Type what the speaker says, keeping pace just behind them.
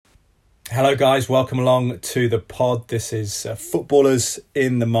Hello guys, welcome along to the pod. This is Footballers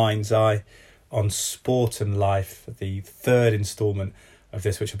in the Mind's Eye on Sport and Life, the third instalment of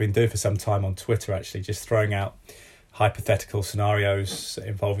this, which I've been doing for some time on Twitter actually, just throwing out hypothetical scenarios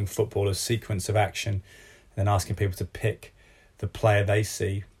involving footballers, sequence of action, and then asking people to pick the player they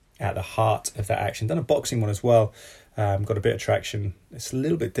see at the heart of that action. Done a boxing one as well, got a bit of traction. It's a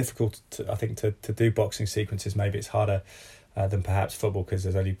little bit difficult, to do boxing sequences. Maybe it's harder than perhaps football because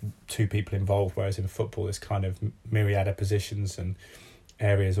there's only two people involved, whereas in football there's kind of myriad of positions and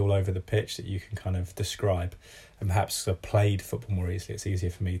areas all over the pitch that you can kind of describe, and perhaps I've played football more easily. It's easier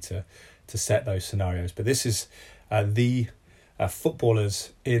for me to set those scenarios. But this is the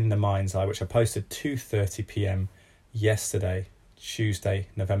Footballers in the Mind's Eye, which I posted 2:30 p.m. yesterday, Tuesday,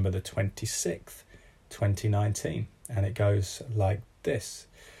 November the 26th, 2019, and it goes like this.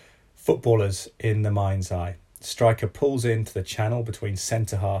 Footballers in the Mind's Eye. Striker pulls into the channel between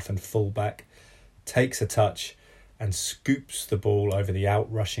centre-half and full-back, takes a touch and scoops the ball over the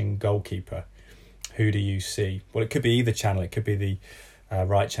out-rushing goalkeeper. Who do you see? Well, it could be either channel. It could be the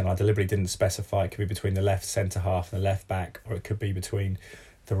right channel. I deliberately didn't specify. It could be between the left centre-half and the left-back, or it could be between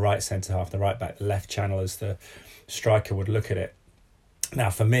the right centre-half and the right-back, the left channel as the striker would look at it.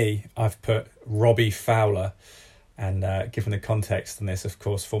 Now, for me, I've put Robbie Fowler. And given the context on this, of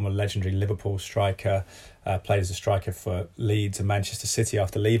course, former legendary Liverpool striker, played as a striker for Leeds and Manchester City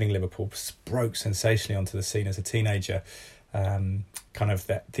after leaving Liverpool, broke sensationally onto the scene as a teenager, kind of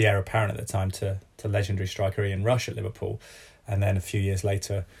the heir apparent at the time to legendary striker Ian Rush at Liverpool. And then a few years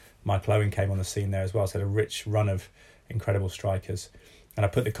later, Michael Owen came on the scene there as well. So had a rich run of incredible strikers. And I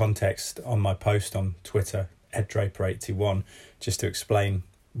put the context on my post on Twitter, EdDraper81, just to explain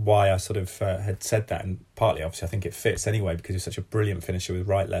why I sort of had said that, and partly obviously I think it fits anyway because he's such a brilliant finisher with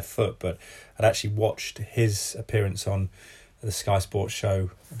right left foot. But I'd actually watched his appearance on the Sky Sports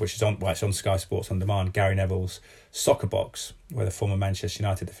show, which is it's on Sky Sports On Demand, Gary Neville's Soccer Box, where the former Manchester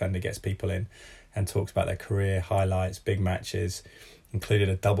United defender gets people in and talks about their career highlights, big matches. Included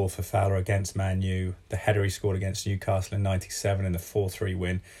a double for Fowler against Man U, the header he scored against Newcastle in 97 in the 4-3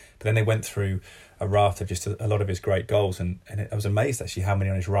 win. But then they went through a raft of just a lot of his great goals, and I was amazed actually how many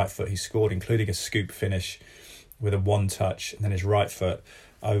on his right foot he scored, including a scoop finish with a one touch, and then his right foot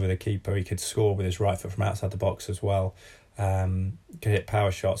over the keeper. He could score with his right foot from outside the box as well. Could hit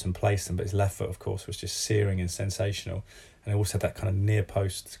power shots and place them, but his left foot, of course, was just searing and sensational. And he also had that kind of near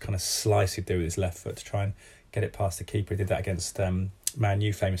post kind of slice he'd do with his left foot to try and get it past the keeper. He did that against Man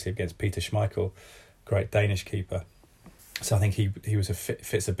U, famously against Peter Schmeichel, great Danish keeper. So I think he was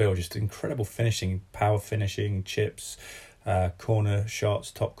fits the bill. Just incredible finishing, power finishing, chips, corner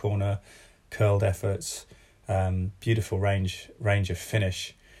shots, top corner, curled efforts, beautiful range of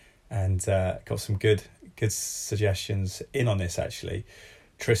finish, and got some good suggestions in on this actually.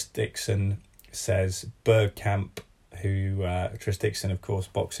 Tris Dixon says Bergkamp, who Tris Dixon, of course,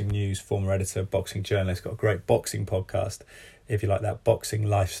 Boxing News, former editor, boxing journalist, got a great boxing podcast if you like that, boxing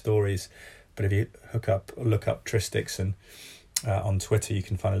life stories. But if you look up Tris Dixon on Twitter, you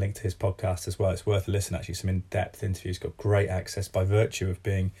can find a link to his podcast as well. It's worth a listen, actually, some in-depth interviews. Got great access by virtue of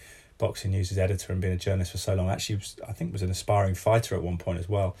being Boxing News' editor and being a journalist for so long. Actually, I think was an aspiring fighter at one point as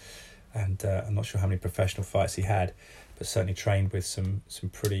well. And I'm not sure how many professional fights he had, but certainly trained with some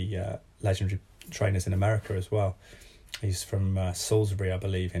pretty legendary trainers in America as well. He's from Salisbury, I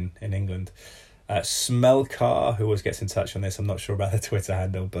believe, in England. Smelkar, who always gets in touch on this, I'm not sure about the Twitter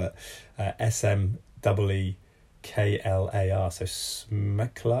handle, but SMEEKLAR, so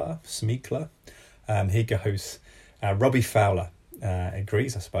Smeklar. He goes, Robbie Fowler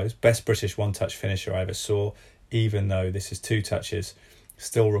agrees, I suppose. Best British one-touch finisher I ever saw, even though this is two touches.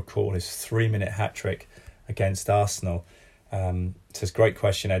 Still recall his 3-minute hat-trick against Arsenal. Says, great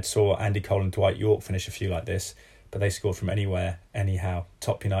question, Ed. Saw Andy Cole and Dwight York finish a few like this, but they scored from anywhere, anyhow.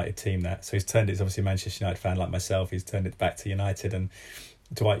 Top United team, that. So he's obviously a Manchester United fan like myself. He's turned it back to United, and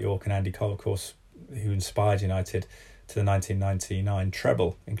Dwight York and Andy Cole, of course, who inspired United to the 1999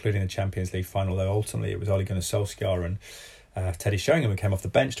 treble, including the Champions League final, though ultimately it was Ole Gunnar Solskjaer and Teddy Sheringham who came off the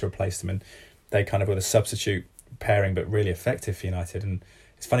bench to replace them, and they kind of were the substitute pairing, but really effective for United. And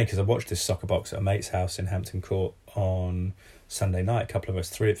it's funny because I watched this Soccer Box at a mate's house in Hampton Court on Sunday night. A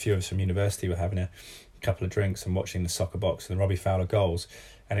few of us from university were having a couple of drinks and watching the Soccer Box and the Robbie Fowler goals,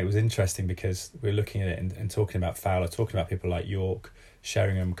 and it was interesting because we were looking at it and talking about Fowler, talking about people like York,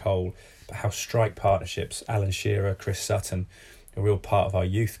 Sheringham, Cole, but how strike partnerships, Alan Shearer, Chris Sutton, a real part of our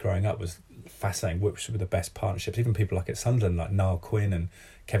youth growing up, was fascinating. Which were the best partnerships. Even people like at Sunderland, like Niall Quinn and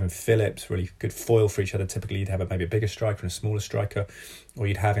Kevin Phillips, really good foil for each other. Typically you'd have maybe a bigger striker and a smaller striker, or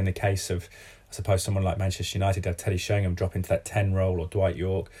you'd have, in the case of I suppose someone like Manchester United had Teddy Sheringham drop into that 10 role, or Dwight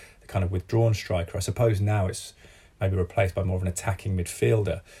York, the kind of withdrawn striker. I suppose now it's maybe replaced by more of an attacking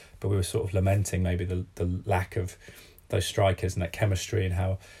midfielder, but we were sort of lamenting maybe the lack of those strikers and that chemistry, and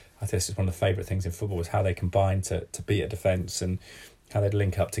how I think this is one of the favourite things in football, is how they combine to beat a defence and how they'd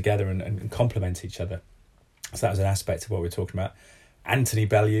link up together and complement each other. So that was an aspect of what we were talking about. Anthony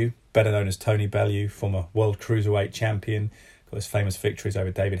Bellew, better known as Tony Bellew, former world cruiserweight champion, got those famous victories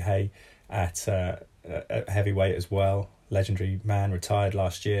over David Hay at heavyweight as well. Legendary man, retired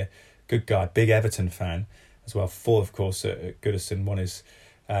last year. Good guy, big Everton fan as well. Fourth, of course, at Goodison, won his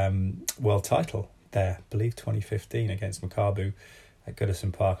world title there, I believe 2015, against Makabu at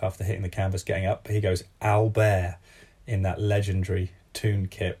Goodison Park after hitting the canvas, getting up. He goes Albert in that legendary Toon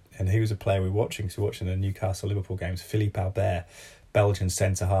kit, and he was a player we were watching. So watching the Newcastle-Liverpool games. Philippe Albert, Belgian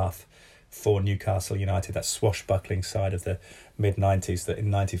centre-half for Newcastle United, that swashbuckling side of the mid-90s that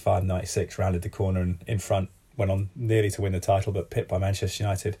in 95-96 rounded the corner and in front went on nearly to win the title, but pipped by Manchester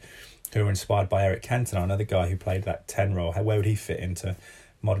United, who were inspired by Eric Cantona, another guy who played that 10 role. Where would he fit into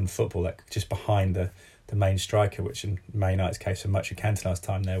modern football? That just behind the main striker, which in Man United's case for much of Cantona's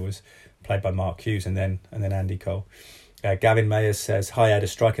time there was played by Mark Hughes and then Andy Cole. Gavin Mayers says, hi Ed, a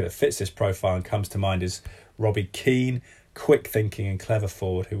striker that fits this profile and comes to mind is Robbie Keane, quick thinking and clever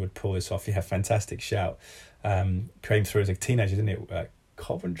forward who would pull this off. Yeah, fantastic shout. Came through as a teenager, didn't he?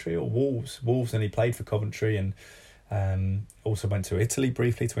 Coventry or Wolves, and he played for Coventry, and also went to Italy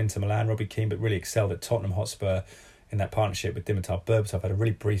briefly to Inter Milan, Robbie Keane, but really excelled at Tottenham Hotspur in that partnership with Dimitar Berbatov. Had a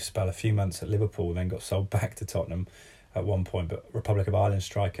really brief spell, a few months at Liverpool, then got sold back to Tottenham at one point. But Republic of Ireland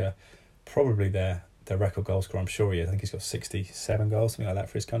striker, probably their record goal scorer, I'm sure he is. I think he's got 67 goals, something like that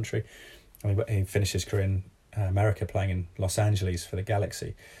for his country. I mean, he finished his career in America playing in Los Angeles for the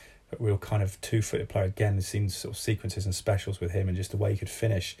Galaxy. But real kind of two-footed player again. There's seen sort of sequences and specials with him, and just the way he could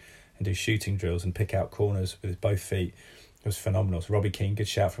finish and do shooting drills and pick out corners with his both feet. It was phenomenal. So Robbie Keane, good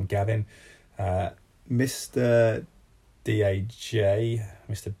shout from Gavin. Mr. Dage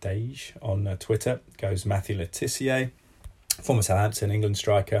on Twitter goes Matthew Letitia, former Southampton England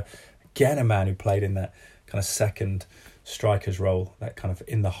striker. Again, a man who played in that kind of second striker's role, that kind of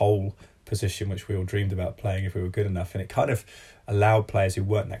in the hole position, which we all dreamed about playing if we were good enough. And it kind of allowed players who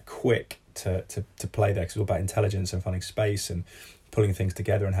weren't that quick to play there, because it's all about intelligence and finding space and pulling things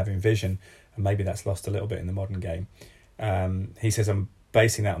together and having vision. And maybe that's lost a little bit in the modern game. He says, I'm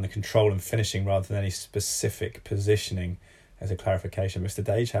basing that on the control and finishing rather than any specific positioning, as a clarification. Mr.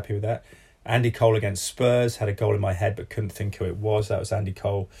 Dage, happy with that. Andy Cole against Spurs, had a goal in my head but couldn't think who it was. That was Andy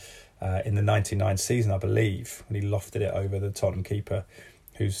Cole in the 99 season, I believe, when he lofted it over the Tottenham keeper,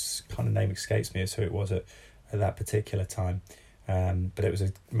 whose kind of name escapes me as who it was at that particular time. But it was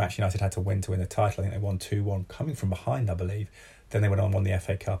a match United had to win the title. I think they won 2-1, coming from behind, I believe. Then they went on and won the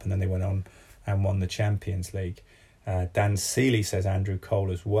FA Cup, and then they went on and won the Champions League. Dan Seeley says Andrew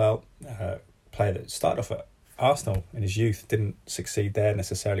Cole as well, player that started off at Arsenal in his youth, didn't succeed there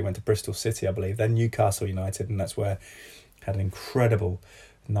necessarily, went to Bristol City, I believe, then Newcastle United, and that's where had an incredible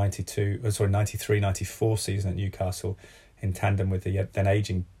 93-94 season at Newcastle in tandem with the then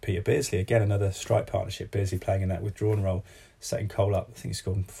ageing Peter Beardsley. Again, another strike partnership, Beardsley playing in that withdrawn role, setting Cole up. I think he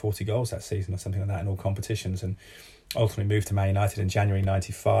scored 40 goals that season or something like that in all competitions, and ultimately moved to Man United in January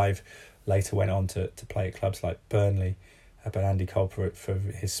 95. Later went on to play at clubs like Burnley. But Andy Cole, for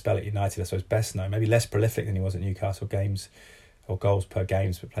his spell at United, I suppose best known, maybe less prolific than he was at Newcastle, games or goals per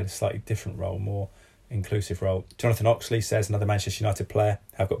games, but played a slightly different role, more inclusive role. Jonathan Oxley says, another Manchester United player,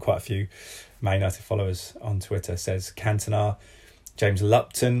 I've got quite a few Man United followers on Twitter, says Cantona. James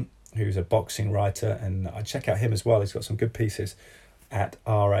Lupton, who's a boxing writer, and I check out him as well. He's got some good pieces at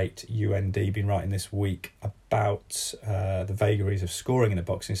R8UND, been writing this week about the vagaries of scoring in the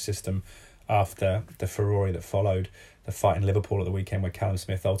boxing system after the furore that followed the fight in Liverpool at the weekend, where Callum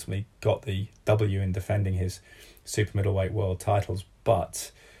Smith ultimately got the W in defending his super middleweight world titles.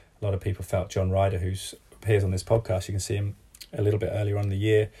 But a lot of people felt John Ryder, who appears on this podcast, you can see him a little bit earlier on in the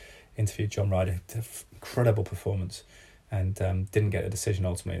year, interviewed John Ryder, incredible performance, and didn't get a decision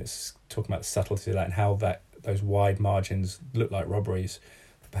ultimately. It's talking about the subtlety of that and how those wide margins look like robberies,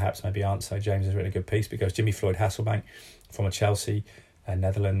 perhaps maybe aren't so. James has written a good piece because Jimmy Floyd Hasselbank, from Chelsea,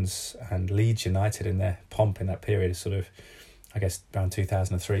 Netherlands and Leeds United in their pomp in that period, is sort of, I guess, around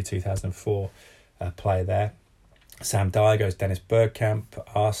 2003, 2004 player there. Sam Dyer goes Dennis Bergkamp,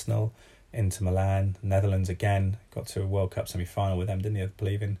 Arsenal, Inter Milan, Netherlands again, got to a World Cup semi-final with them, didn't he, I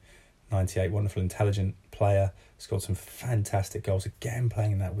believe, in 98. Wonderful, intelligent player, scored some fantastic goals, again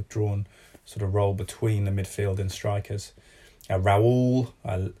playing in that withdrawn sort of role between the midfield and strikers. Raul,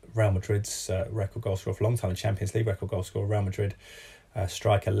 Real Madrid's record goal scorer for a long time, a Champions League record goal scorer, Real Madrid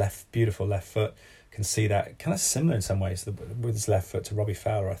striker, beautiful left foot. Can see that kind of similar in some ways with his left foot to Robbie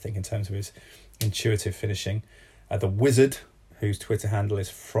Fowler, I think, in terms of his intuitive finishing. The Wizard, whose Twitter handle is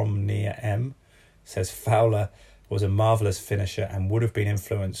from Nia M, says Fowler was a marvellous finisher and would have been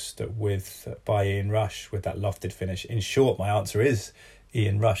influenced by Ian Rush with that lofted finish. In short, my answer is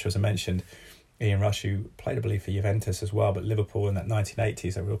Ian Rush, as I mentioned. Ian Rush, who played, I believe, for Juventus as well, but Liverpool in that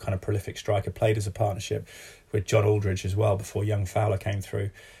 1980s, a real kind of prolific striker, played as a partnership with John Aldridge as well before young Fowler came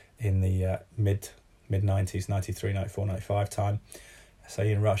through in the mid-90s, 93, 94, 95 time. So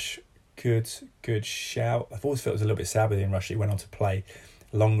Ian Rush, good shout. I've always felt it was a little bit sad with Ian Rush. He went on to play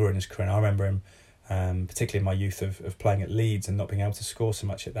longer in his career. And I remember him, particularly in my youth, of playing at Leeds and not being able to score so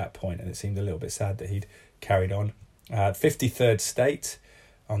much at that point, and it seemed a little bit sad that he'd carried on. 53rd State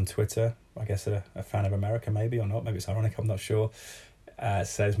on Twitter, I guess a fan of America maybe or not, maybe it's ironic, I'm not sure,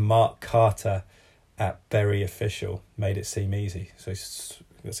 says Mark Carter at Bury official made it seem easy. So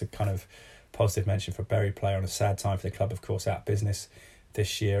it's a kind of positive mention for Bury player on a sad time for the club, of course, out of business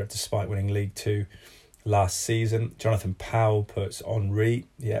this year despite winning League Two last season. Jonathan Powell puts Henry.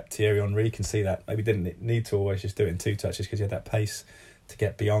 Yep, Thierry Henry, can see that. Maybe didn't need to always just do it in two touches because he had that pace to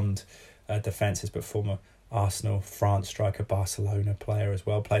get beyond defences, but former Arsenal, France striker, Barcelona player as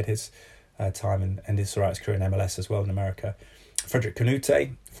well. Played his time and ended his career in MLS as well in America. Frederick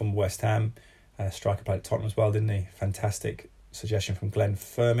Canute from West Ham, striker, played at Tottenham as well, didn't he? Fantastic suggestion from Glenn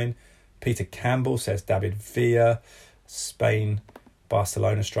Firmin. Peter Campbell says David Villa, Spain,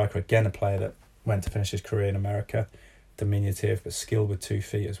 Barcelona striker, again a player that went to finish his career in America. Diminutive but skilled with 2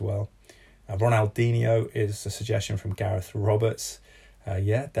 feet as well. Ronaldinho is a suggestion from Gareth Roberts.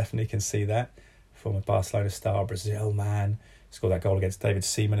 Yeah, definitely can see that. Former Barcelona star, Brazil man. Scored that goal against David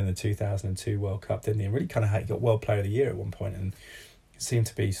Seaman in the 2002 World Cup, didn't he? And really kind of got World Player of the Year at one point, and it seemed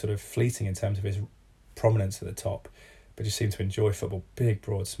to be sort of fleeting in terms of his prominence at the top, but just seemed to enjoy football. Big,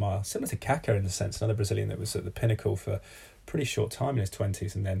 broad smile. Similar to Kaká in the sense, another Brazilian that was at the pinnacle for a pretty short time in his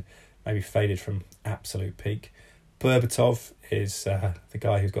 20s and then maybe faded from absolute peak. Berbatov is the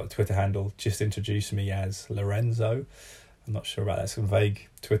guy who's got a Twitter handle, just introduced me as Lorenzo. I'm not sure about that, some vague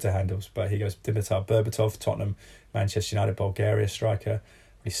Twitter handles, but he goes Dimitar Berbatov, Tottenham, Manchester United, Bulgaria striker,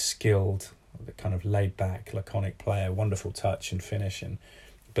 really skilled, kind of laid back, laconic player, wonderful touch and finish and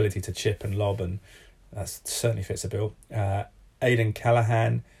ability to chip and lob, and that certainly fits the bill. Aidan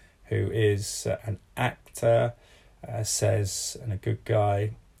Callahan, who is an actor, says, and a good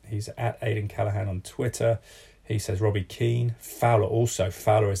guy, he's at Aidan Callahan on Twitter. He says Robbie Keane. Fowler also.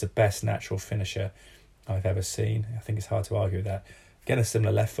 Fowler is the best natural finisher I've ever seen. I think it's hard to argue with that. Again, a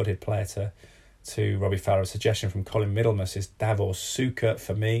similar left-footed player to Robbie Fowler. A suggestion from Colin Middlemas is Davor Suker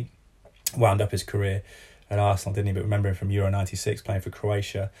for me. Wound up his career at Arsenal, didn't he? But remember him from Euro 96, playing for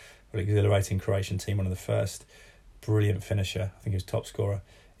Croatia. Really exhilarating Croatian team, one of the first. Brilliant finisher. I think he was top scorer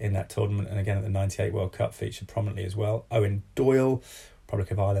in that tournament. And again, at the 98 World Cup, featured prominently as well. Owen Doyle,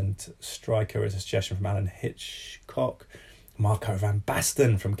 Republic of Ireland striker, is a suggestion from Alan Hitchcock. Marco van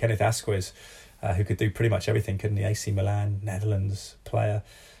Basten from Kenneth Asquith, who could do pretty much everything, couldn't he? AC Milan, Netherlands player.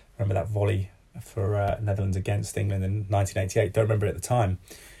 Remember that volley for Netherlands against England in 1988. Don't remember it at the time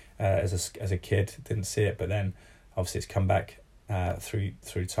as a kid. Didn't see it, but then obviously it's come back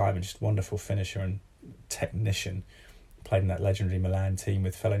through time, and just wonderful finisher and technician. Played in that legendary Milan team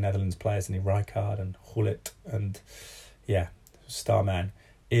with fellow Netherlands players, and Rijkaard and Gullit, and yeah, star man.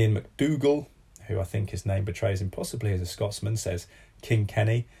 Ian McDougall, who I think his name betrays him possibly as a Scotsman, says King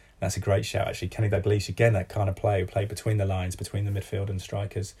Kenny. That's a great shout, actually. Kenny Dalglish, again, that kind of player who played between the lines, between the midfield and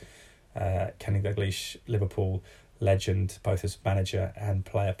strikers. Kenny Dalglish, Liverpool legend, both as manager and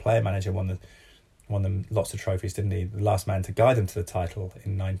player. Player manager, won them lots of trophies, didn't he? The last man to guide them to the title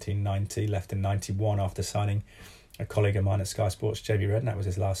in 1990, left in 91 after signing a colleague of mine at Sky Sports, JB Redknapp, was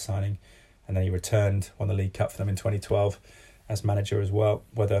his last signing. And then he returned, won the League Cup for them in 2012 as manager as well.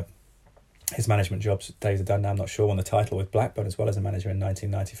 Whether his management days are done now, I'm not sure. Won the title with Blackburn as well as a manager in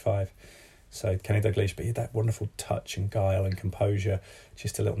 1995. So Kenny Dalglish, but he had that wonderful touch and guile and composure,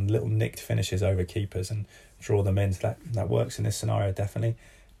 just a little nicked finishes over keepers and draw them in. So that works in this scenario, definitely.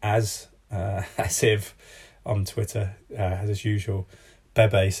 As if on Twitter, as usual,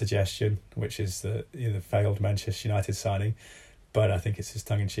 Bebe suggestion, which is the failed Manchester United signing, but I think it's his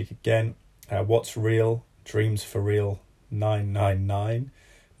tongue-in-cheek again. What's real? Dreams for real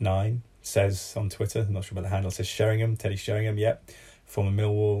 9999 says on Twitter, I'm not sure about the handle, says Sheringham, Teddy Sheringham, yep. Former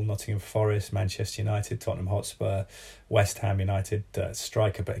Millwall, Nottingham Forest, Manchester United, Tottenham Hotspur, West Ham United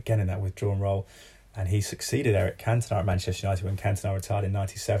striker, but again in that withdrawn role. And he succeeded Eric Cantona at Manchester United when Cantona retired in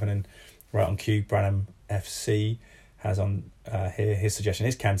 97. And right on cue, Branham FC has on here, his suggestion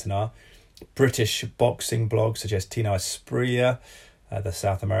is Cantona. British boxing blog suggests Tino Asprilla. the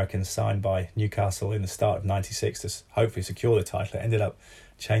South Americans signed by Newcastle in the start of '96 to hopefully secure the title. It ended up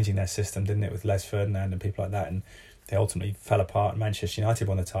changing their system, didn't it, with Les Ferdinand and people like that, and they ultimately fell apart. Manchester United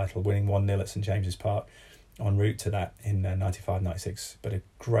won the title, winning 1-0 at St James's Park en route to that in 95-96. But a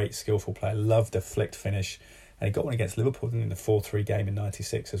great, skillful player, loved a flicked finish, and he got one against Liverpool in the 4-3 game in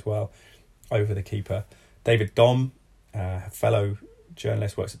 '96 as well, over the keeper. David Dom, fellow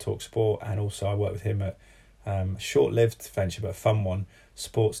journalist, works at TalkSport, and also I worked with him at a short-lived venture but a fun one,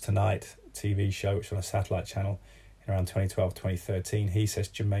 Sports Tonight TV show, which was on a satellite channel in around 2012-2013. He says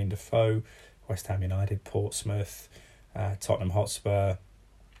Jermaine Defoe, West Ham United, Portsmouth, Tottenham Hotspur,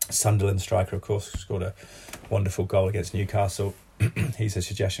 Sunderland striker, of course, scored a wonderful goal against Newcastle. He's a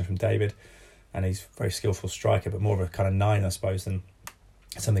suggestion from David, and he's a very skillful striker, but more of a kind of 9, I suppose, than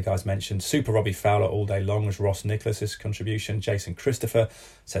some of the guys mentioned. Super Robbie Fowler all day long was Ross Nicholas's contribution. Jason Christopher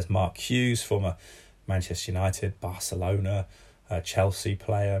says Mark Hughes, former Manchester United, Barcelona, Chelsea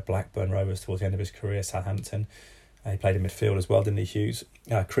player, Blackburn Rovers towards the end of his career, Southampton. He played in midfield as well, didn't he, Hughes?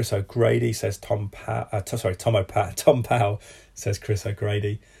 Chris O'Grady says Tom Powell says Chris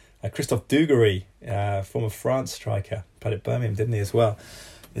O'Grady. Christophe Dugarry, former France striker, played at Birmingham, didn't he, as well?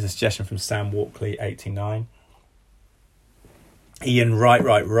 Is a suggestion from Sam Walkley, 89. Ian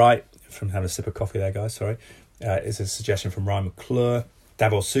Right, from having a sip of coffee there, guys, sorry, is a suggestion from Ryan McClure.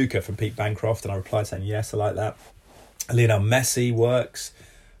 Davor Suker from Pete Bancroft, and I replied saying, yes, I like that. Lionel Messi works,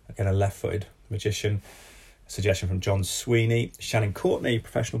 again, a left-footed magician. A suggestion from John Sweeney. Shannon Courtney,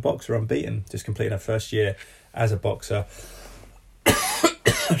 professional boxer, unbeaten, just completed her first year as a boxer.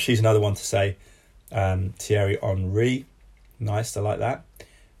 She's another one to say. Thierry Henry, nice, I like that.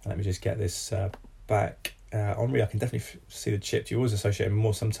 Let me just get this back. Henry, I can definitely see the chipped. You always associate him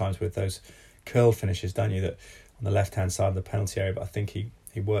more sometimes with those curled finishes, don't you, that on the left-hand side of the penalty area, but I think he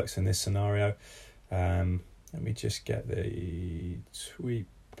works in this scenario. Let me just get the tweet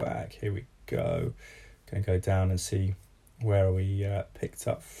back. Here we go. Going to go down and see where we picked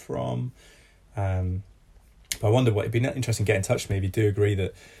up from. But I wonder what it'd be interesting to get in touch with me if you do agree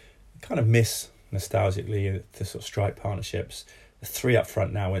that you kind of miss nostalgically the sort of strike partnerships. The 3 up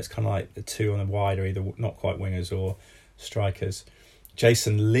front now, when it's kind of like the 2 on the wide are either not quite wingers or strikers.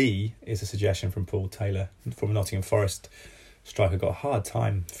 Jason Lee is a suggestion from Paul Taylor, from Nottingham Forest striker. Got a hard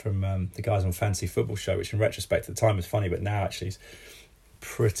time from the guys on Fantasy Football Show, which in retrospect at the time was funny, but now actually is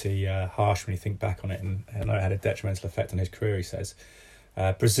pretty harsh when you think back on it, and I know it had a detrimental effect on his career, he says.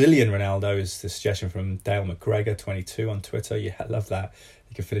 Brazilian Ronaldo is the suggestion from Dale McGregor, 22 on Twitter. Yeah, I love that.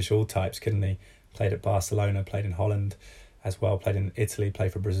 He could finish all types, couldn't he? Played at Barcelona, played in Holland as well, played in Italy,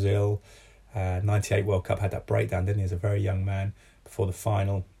 played for Brazil. 98 World Cup, had that breakdown, didn't he, as a very young man before the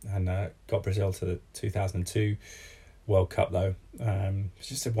final, and got Brazil to the 2002 World Cup, though. It's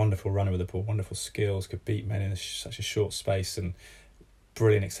just a wonderful runner with the ball, wonderful skills, could beat men in such a short space, and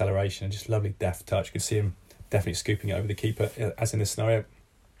brilliant acceleration and just lovely deft touch. You could see him definitely scooping it over the keeper, as in this scenario.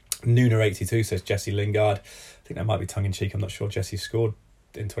 Nuna82 says Jesse Lingard. I think that might be tongue-in-cheek. I'm not sure. Jesse scored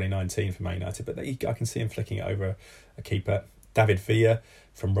in 2019 for Man United, but I can see him flicking it over a keeper. David Villa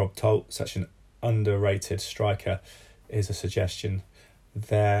from Rob Tolt, such an underrated striker, is a suggestion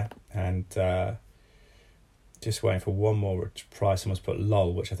there. And just waiting for one more reply. Someone's put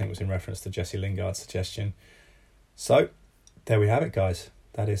lol, which I think was in reference to Jesse Lingard's suggestion. So there we have it, guys.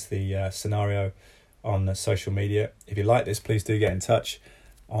 That is the scenario on social media. If you like this, please do get in touch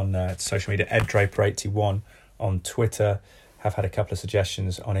on social media. Ed Draper81 on Twitter. Have had a couple of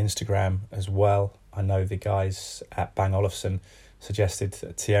suggestions on Instagram as well. I know the guys at Bang Olufsen suggested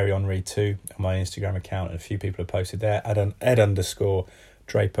Thierry Henry too on my Instagram account, and a few people have posted there.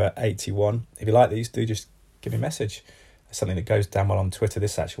 Ed_Draper81. If you like these, do just give me a message. It's something that goes down well on Twitter.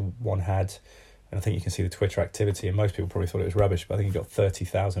 This actual one had, and I think you can see the Twitter activity, and most people probably thought it was rubbish, but I think it got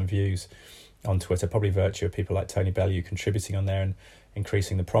 30,000 views on Twitter, probably virtue of people like Tony Bellew contributing on there and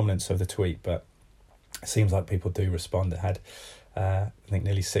increasing the prominence of the tweet. But it seems like people do respond. It had, I think,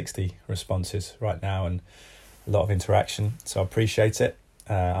 nearly 60 responses right now and a lot of interaction, so I appreciate it.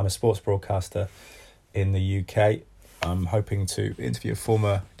 I'm a sports broadcaster in the UK. I'm hoping to interview a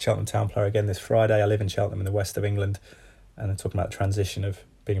former Cheltenham Town player again this Friday. I live in Cheltenham in the west of England, and I'm talking about the transition of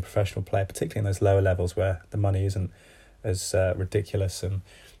being a professional player, particularly in those lower levels where the money isn't as ridiculous and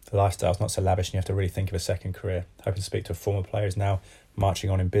the lifestyle's not so lavish and you have to really think of a second career. Hoping to speak to a former player who's now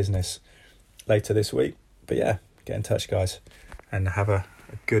marching on in business later this week. But yeah, get in touch, guys, and have a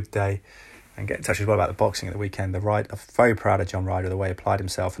good day. And get in touch as well about the boxing at the weekend. I'm very proud of John Ryder, the way he applied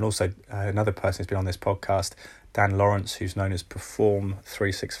himself. And also another person who's been on this podcast, Dan Lawrence, who's known as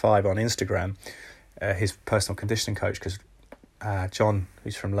Perform365 on Instagram, his personal conditioning coach, because John,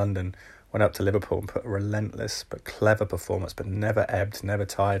 who's from London, went up to Liverpool and put a relentless but clever performance, but never ebbed, never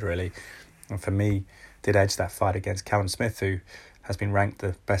tired really. And for me, did edge that fight against Callum Smith, who has been ranked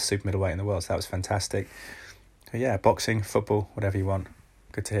the best super middleweight in the world. So that was fantastic. So yeah, boxing, football, whatever you want.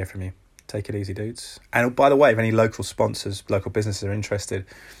 Good to hear from you. Take it easy, dudes. And by the way, if any local sponsors, local businesses are interested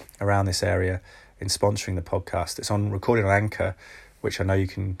around this area in sponsoring the podcast, it's recorded on Anchor, which I know you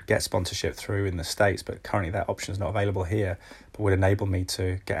can get sponsorship through in the States, but currently that option is not available here, but would enable me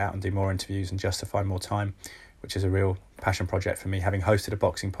to get out and do more interviews and justify more time, which is a real passion project for me, having hosted a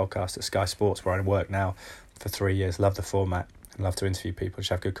boxing podcast at Sky Sports where I work now for 3 years. Love the format and love to interview people, just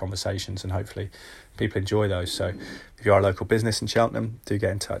have good conversations, and hopefully people enjoy those. So if you are a local business in Cheltenham, do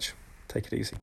get in touch. Take it easy.